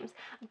 times.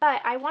 But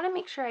I want to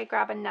make sure I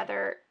grab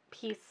another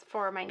piece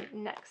for my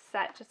next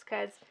set, just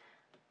because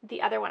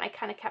the other one I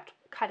kind of kept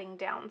cutting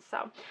down.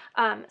 So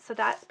so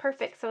that's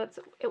perfect. So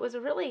it was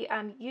really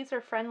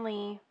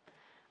user-friendly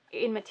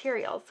in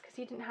materials, because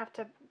you didn't have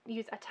to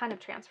use a ton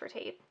of transfer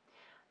tape.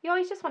 You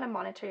always just want to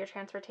monitor your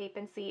transfer tape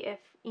and see if,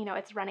 you know,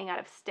 it's running out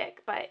of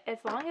stick. But as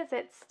long as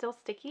it's still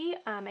sticky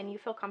and you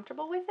feel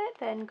comfortable with it,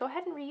 then go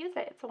ahead and reuse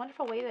it. It's a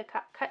wonderful way to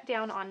cut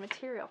down on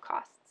material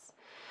costs.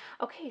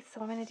 Okay, so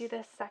I'm going to do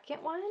the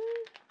second one.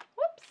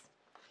 Whoops.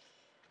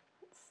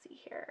 Let's see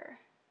here.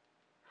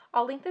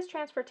 I'll link this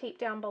transfer tape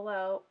down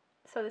below.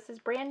 So this is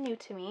brand new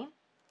to me.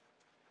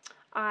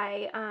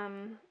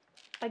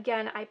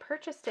 Again, I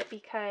purchased it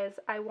because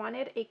I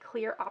wanted a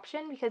clear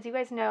option, because you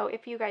guys know,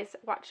 if you guys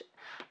watch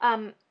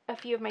a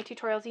few of my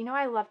tutorials, you know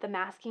I love the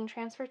masking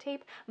transfer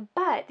tape,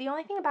 but the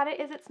only thing about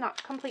it is it's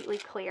not completely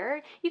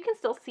clear. You can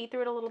still see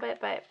through it a little bit,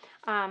 but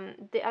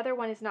the other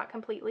one is not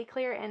completely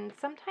clear, and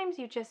sometimes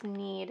you just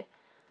need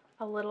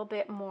a little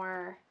bit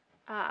more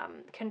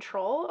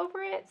control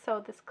over it. So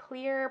this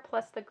clear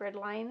plus the grid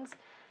lines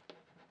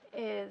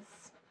is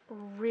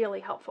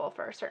really helpful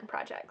for certain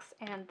projects,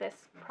 and this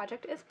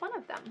project is one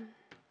of them.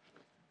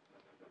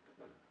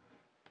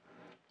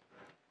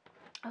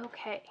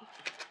 Okay,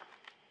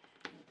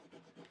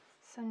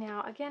 so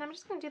now again, I'm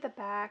just going to do the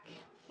back,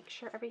 make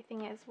sure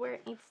everything is where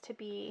it needs to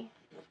be,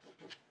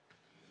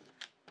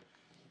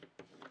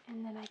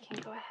 and then I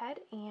can go ahead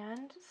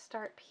and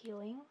start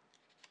peeling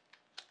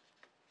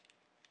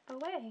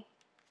away.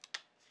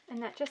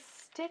 And that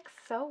just sticks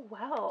so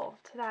well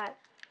to that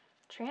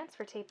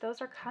transfer tape.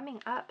 Those are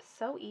coming up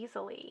so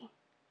easily.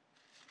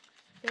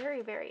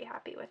 Very, very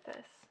happy with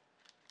this.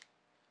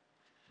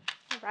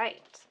 All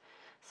right.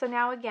 So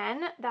now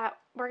again, that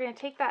we're going to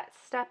take that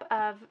step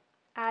of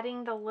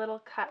adding the little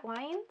cut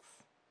lines.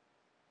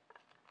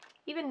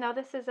 Even though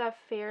this is a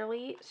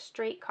fairly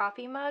straight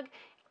coffee mug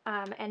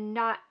and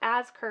not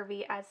as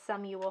curvy as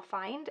some you will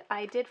find,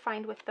 I did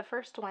find with the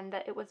first one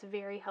that it was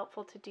very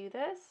helpful to do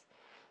this.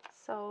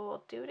 So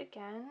we'll do it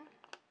again.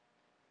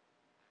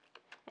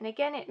 And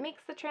again, it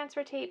makes the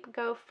transfer tape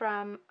go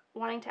from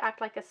wanting to act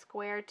like a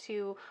square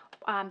to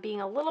being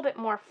a little bit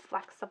more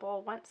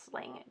flexible once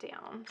laying it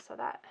down. So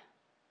that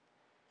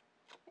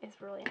is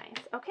really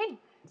nice. Okay,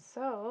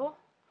 so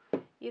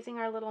using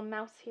our little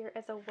mouse here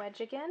as a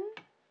wedge again.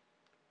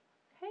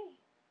 Okay,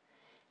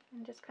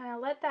 and just kind of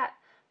let that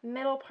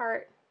middle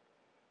part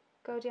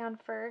go down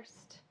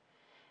first,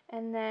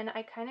 and then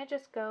I kind of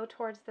just go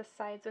towards the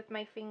sides with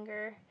my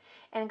finger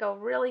and go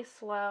really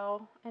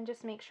slow and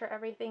just make sure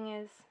everything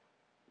is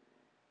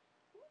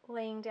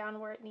laying down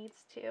where it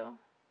needs to.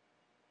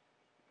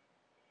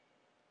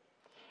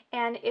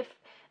 And if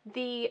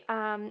the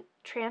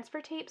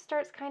transfer tape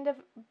starts kind of,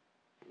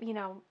 you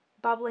know,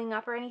 bubbling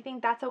up or anything,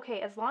 that's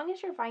okay. As long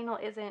as your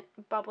vinyl isn't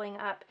bubbling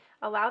up,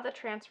 allow the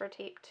transfer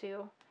tape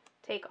to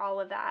take all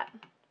of that.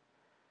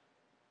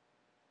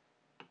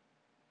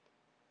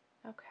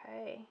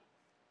 Okay.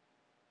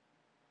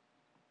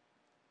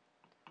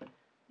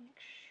 Make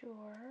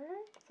sure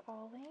it's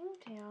all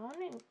laying down.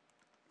 And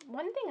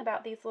one thing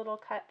about these little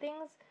cut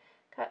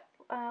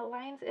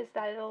lines is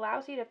that it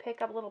allows you to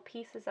pick up little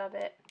pieces of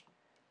it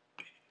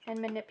and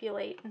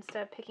manipulate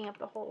instead of picking up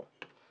the whole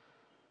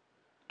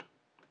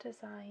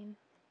design.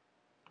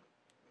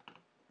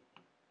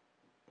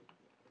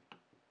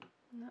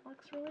 And that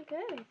looks really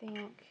good, I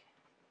think.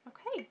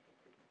 Okay.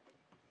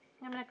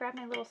 I'm going to grab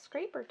my little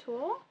scraper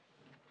tool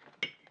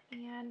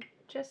and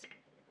just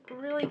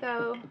really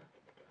go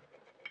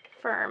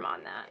firm on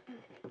that.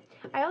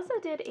 I also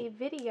did a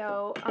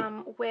video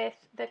with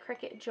the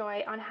Cricut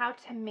Joy on how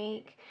to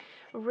make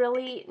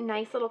really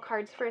nice little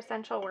cards for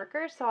essential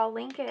workers, so I'll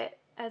link it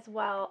as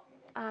well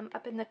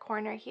up in the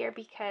corner here,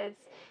 because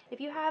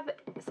if you have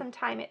some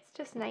time, it's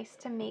just nice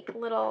to make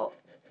little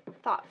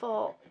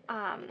thoughtful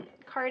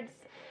cards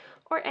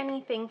or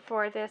anything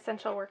for the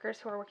essential workers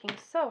who are working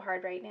so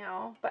hard right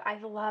now. But I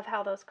love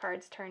how those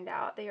cards turned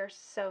out. They are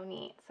so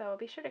neat, so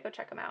be sure to go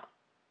check them out.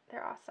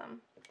 They're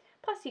awesome.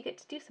 Plus you get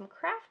to do some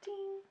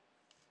crafting,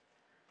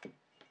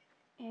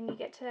 and you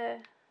get to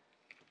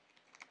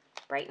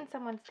brighten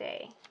someone's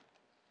day.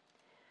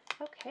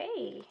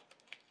 Okay,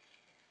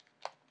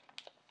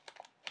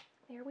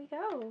 there we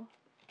go.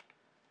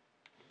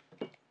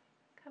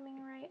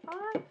 Coming right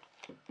off.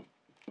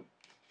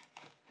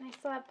 And I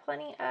still have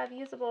plenty of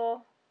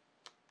usable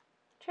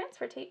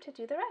transfer tape to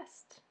do the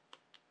rest.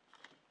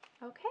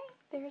 Okay,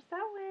 there's that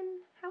one.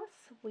 How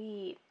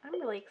sweet. I'm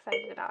really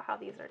excited about how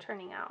these are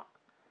turning out.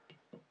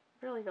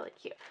 Really, really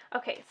cute.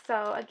 Okay,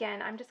 so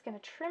again, I'm just going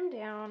to trim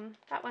down.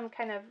 That one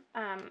kind of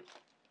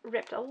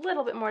ripped a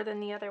little bit more than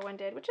the other one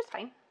did, which is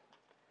fine.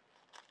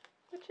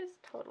 Which is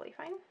totally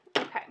fine.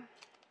 Okay,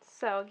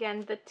 so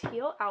again, the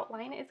teal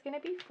outline is going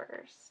to be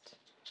first.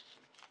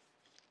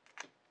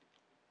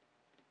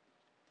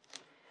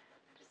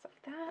 Just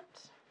like that.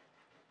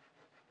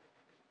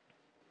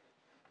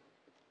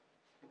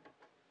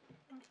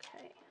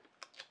 Okay.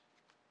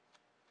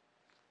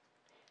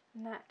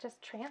 And that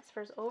just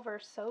transfers over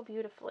so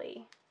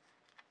beautifully.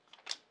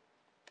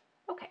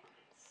 Okay,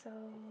 so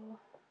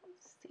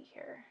let's see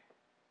here.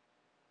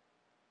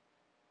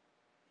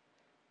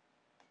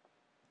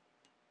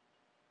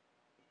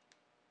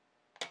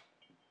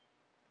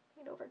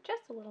 Get over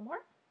just a little more.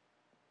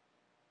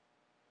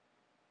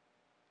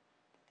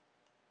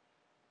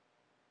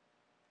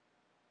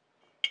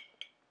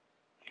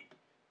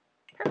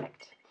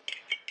 Perfect.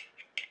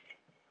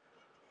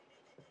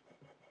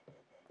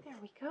 There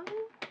we go.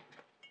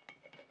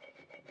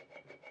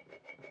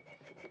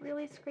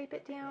 Really scrape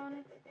it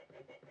down.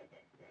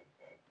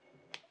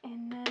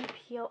 And then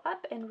peel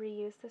up and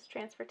reuse this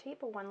transfer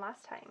tape one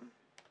last time.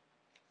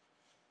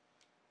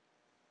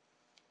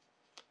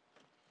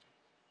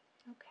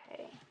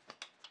 Okay.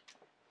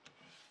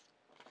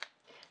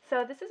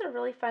 So this is a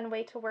really fun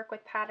way to work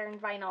with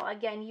patterned vinyl.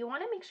 Again, you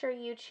want to make sure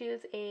you choose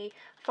a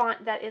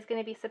font that is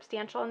going to be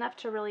substantial enough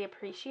to really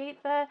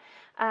appreciate the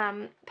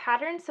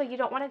pattern. So you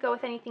don't want to go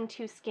with anything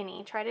too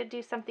skinny. Try to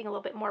do something a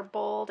little bit more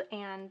bold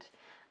and,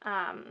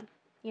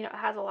 you know, it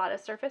has a lot of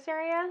surface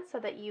area so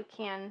that you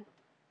can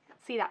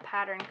see that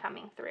pattern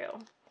coming through.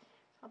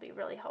 That'll be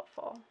really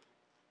helpful.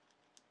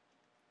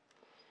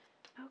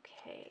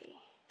 Okay,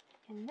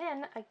 and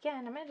then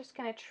again, I'm just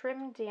going to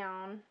trim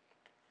down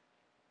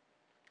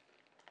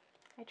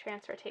my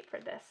transfer tape for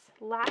this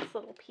last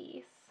little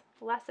piece.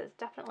 Less is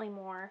definitely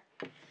more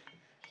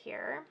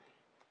here.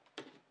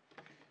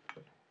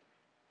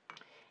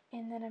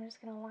 And then I'm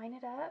just going to line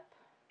it up.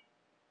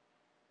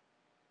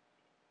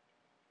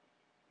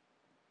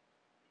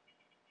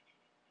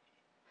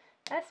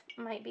 This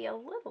might be a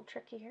little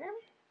trickier.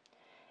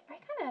 I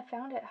kind of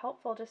found it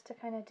helpful just to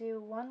kind of do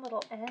one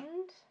little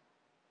end.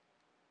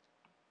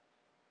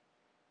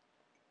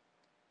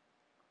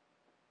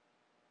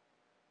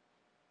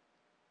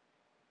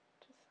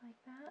 Just like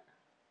that.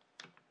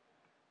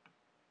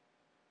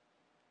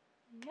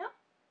 Yep.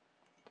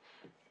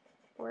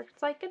 Works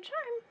like a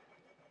charm.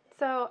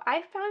 So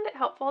I found it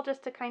helpful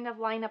just to kind of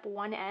line up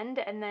one end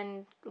and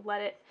then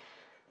let it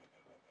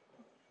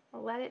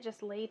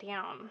just lay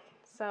down.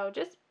 So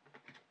just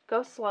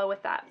go slow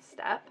with that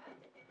step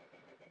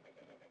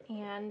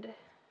and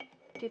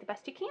do the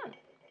best you can.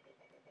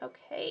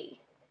 Okay.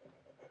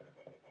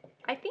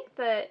 I think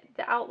the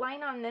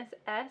outline on this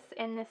S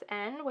and this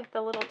N with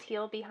the little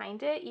teal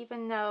behind it,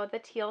 even though the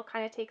teal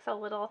kind of takes a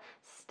little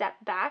step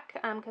back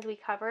because we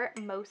cover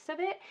most of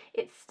it,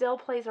 it still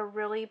plays a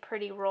really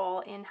pretty role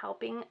in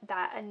helping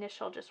that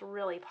initial just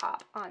really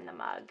pop on the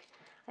mug.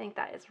 I think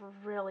that is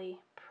really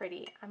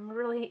pretty. I'm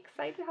really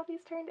excited how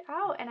these turned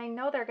out, and I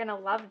know they're going to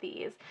love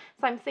these.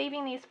 So I'm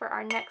saving these for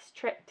our next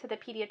trip to the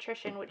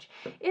pediatrician, which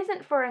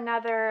isn't for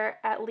another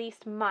at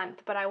least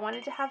month, but I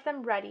wanted to have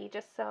them ready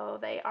just so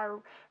they are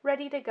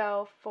ready to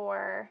go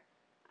for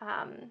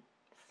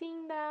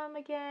seeing them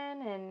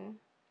again, and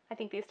I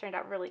think these turned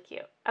out really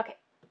cute. Okay.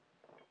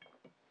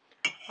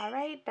 All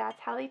right, that's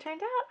how they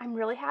turned out. I'm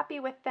really happy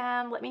with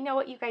them. Let me know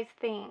what you guys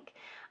think.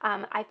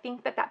 I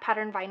think that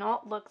pattern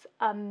vinyl looks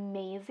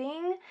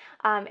amazing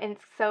and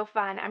it's so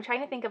fun. I'm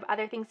trying to think of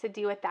other things to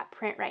do with that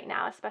print right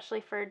now, especially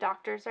for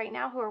doctors right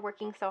now who are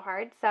working so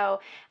hard. So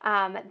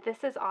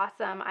this is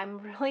awesome. I'm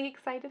really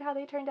excited how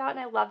they turned out, and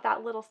I love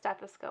that little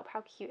stethoscope.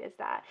 How cute is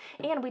that?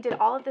 And we did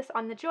all of this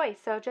on the Joy.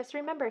 So just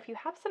remember, if you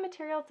have some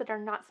materials that are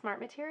not smart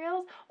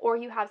materials, or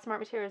you have smart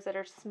materials that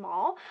are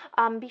small,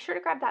 be sure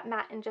to grab that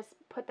mat and just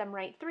put them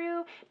right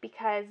through,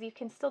 because you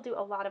can still do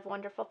a lot of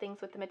wonderful things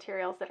with the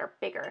materials that are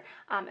bigger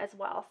as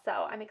well. So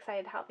I'm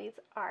excited how these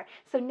are.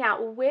 So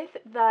now with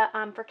the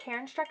for care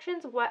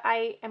instructions, what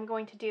I am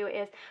going to do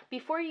is,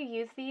 before you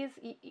use these,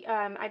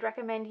 I'd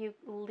recommend you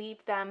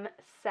leave them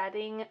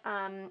setting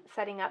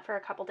up for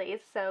a couple days.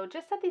 So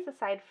just set these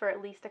aside for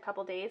at least a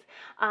couple days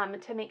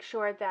to make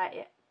sure that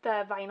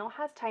the vinyl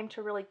has time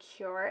to really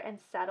cure and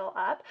settle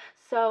up.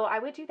 So I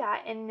would do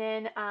that, and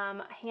then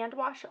hand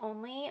wash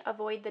only,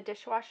 avoid the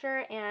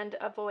dishwasher, and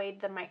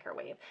avoid the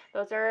microwave.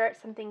 Those are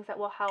some things that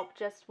will help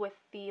just with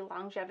the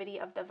longevity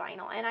of the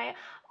vinyl. And I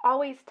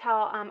always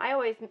I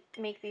always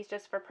make these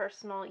just for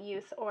personal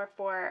use or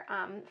for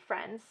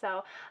friends.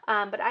 So,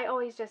 but I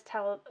always just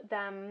tell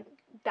them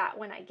that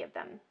when I give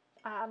them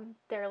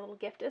their little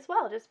gift as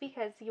well, just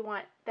because you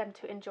want them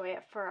to enjoy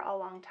it for a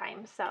long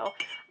time. So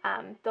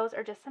those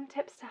are just some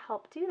tips to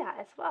help do that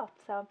as well.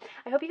 So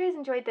I hope you guys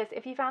enjoyed this.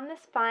 If you found this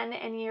fun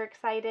and you're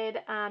excited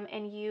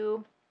and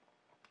you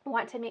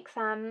want to make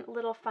some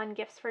little fun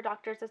gifts for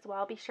doctors as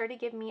well, be sure to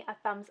give me a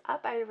thumbs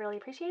up. I would really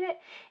appreciate it.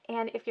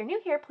 And if you're new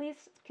here, please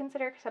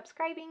consider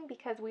subscribing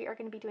because we are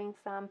going to be doing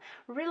some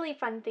really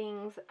fun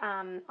things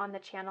on the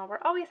channel. We're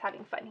always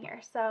having fun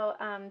here. So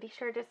be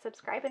sure to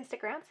subscribe and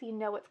stick around so you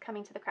know what's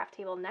coming to the craft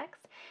table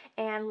next.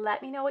 And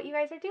let me know what you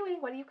guys are doing.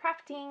 What are you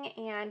crafting?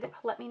 And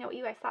let me know what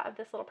you guys thought of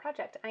this little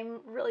project.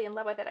 I'm really in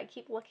love with it. I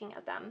keep looking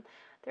at them.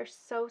 They're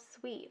so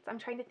sweet. I'm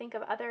trying to think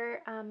of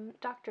other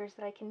doctors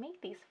that I can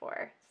make these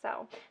for.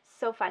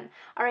 So fun.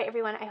 All right,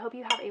 everyone, I hope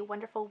you have a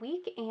wonderful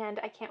week, and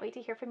I can't wait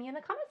to hear from you in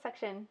the comment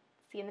section.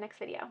 See you in the next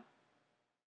video.